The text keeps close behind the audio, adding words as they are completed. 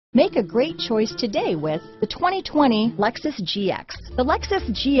Make a great choice today with the 2020 Lexus GX. The Lexus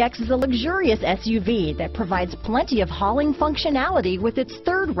GX is a luxurious SUV that provides plenty of hauling functionality with its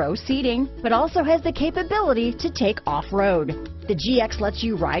third-row seating, but also has the capability to take off-road. The GX lets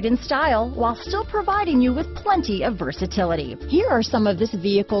you ride in style while still providing you with plenty of versatility. Here are some of this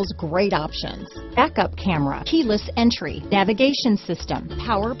vehicle's great options: backup camera, keyless entry, navigation system,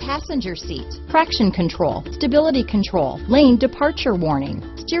 power passenger seat, traction control, stability control, lane departure warning,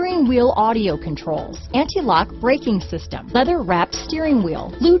 steering wheel audio controls, anti-lock braking system, leather-wrapped steering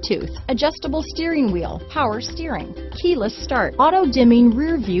wheel, Bluetooth, adjustable steering wheel, power steering, keyless start, auto-dimming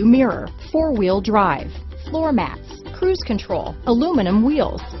rear view mirror, four-wheel drive, floor mats, cruise control, aluminum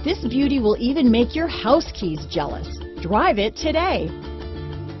wheels. This beauty will even make your house keys jealous. Drive it today.